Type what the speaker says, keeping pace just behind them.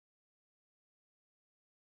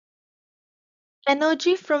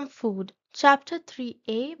Energy from food. Chapter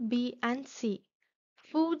 3a, B, and C.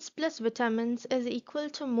 Foods plus vitamins is equal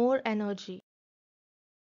to more energy.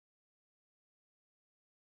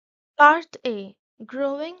 Part A.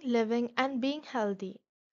 Growing, living, and being healthy.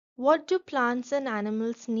 What do plants and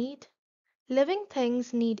animals need? Living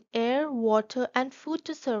things need air, water, and food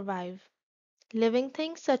to survive. Living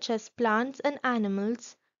things such as plants and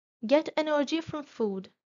animals get energy from food.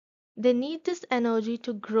 They need this energy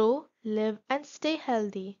to grow, live, and stay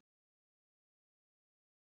healthy.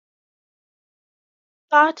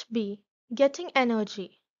 Part B. Getting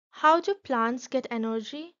energy. How do plants get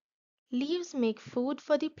energy? Leaves make food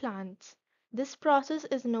for the plants. This process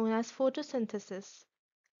is known as photosynthesis.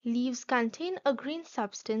 Leaves contain a green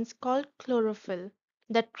substance called chlorophyll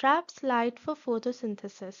that traps light for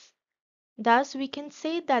photosynthesis. Thus, we can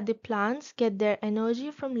say that the plants get their energy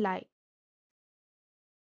from light.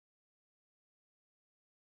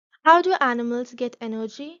 How do animals get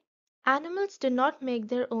energy? Animals do not make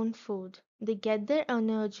their own food. They get their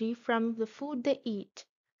energy from the food they eat.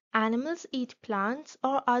 Animals eat plants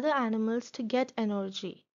or other animals to get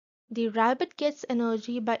energy. The rabbit gets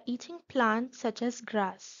energy by eating plants such as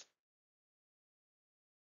grass.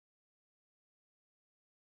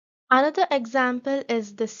 Another example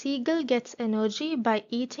is the seagull gets energy by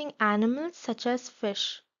eating animals such as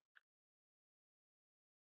fish.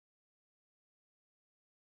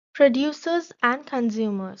 Producers and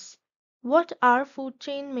consumers. What are food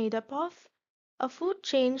chain made up of? A food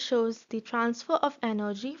chain shows the transfer of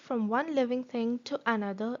energy from one living thing to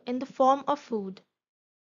another in the form of food.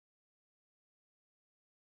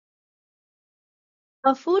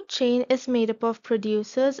 A food chain is made up of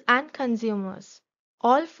producers and consumers.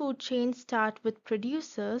 All food chains start with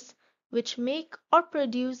producers, which make or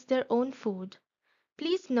produce their own food.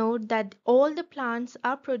 Please note that all the plants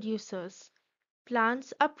are producers.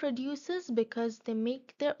 Plants are producers because they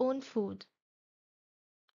make their own food.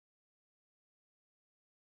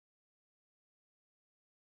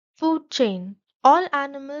 Food chain. All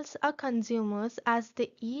animals are consumers as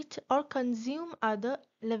they eat or consume other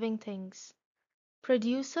living things.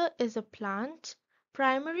 Producer is a plant.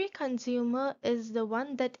 Primary consumer is the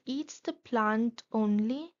one that eats the plant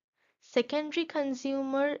only. Secondary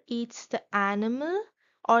consumer eats the animal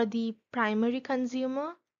or the primary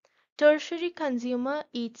consumer. Tertiary consumer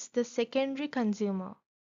eats the secondary consumer.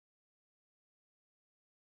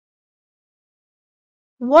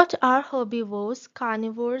 What are herbivores,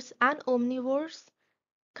 carnivores, and omnivores?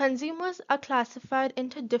 Consumers are classified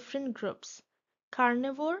into different groups: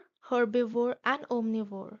 carnivore, herbivore, and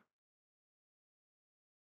omnivore.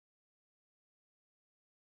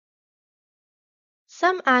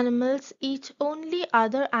 Some animals eat only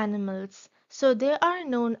other animals, so they are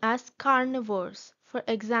known as carnivores, for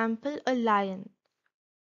example, a lion.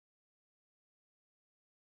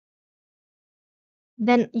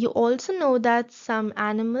 Then you also know that some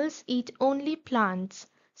animals eat only plants,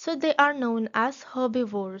 so they are known as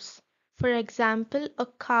herbivores, for example, a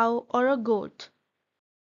cow or a goat.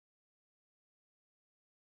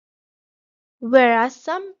 Whereas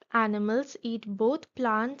some animals eat both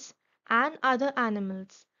plants and other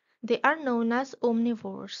animals. They are known as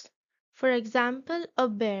omnivores. For example, a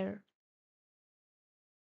bear.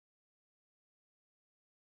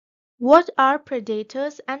 What are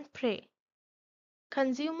predators and prey?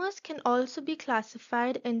 Consumers can also be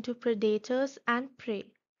classified into predators and prey.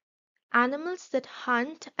 Animals that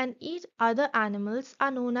hunt and eat other animals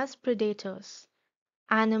are known as predators.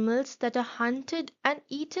 Animals that are hunted and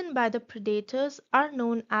eaten by the predators are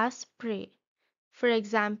known as prey. For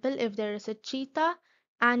example, if there is a cheetah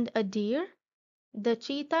and a deer, the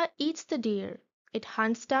cheetah eats the deer. It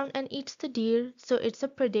hunts down and eats the deer, so it's a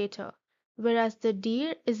predator. Whereas the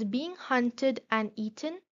deer is being hunted and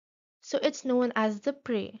eaten, so it's known as the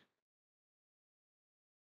prey.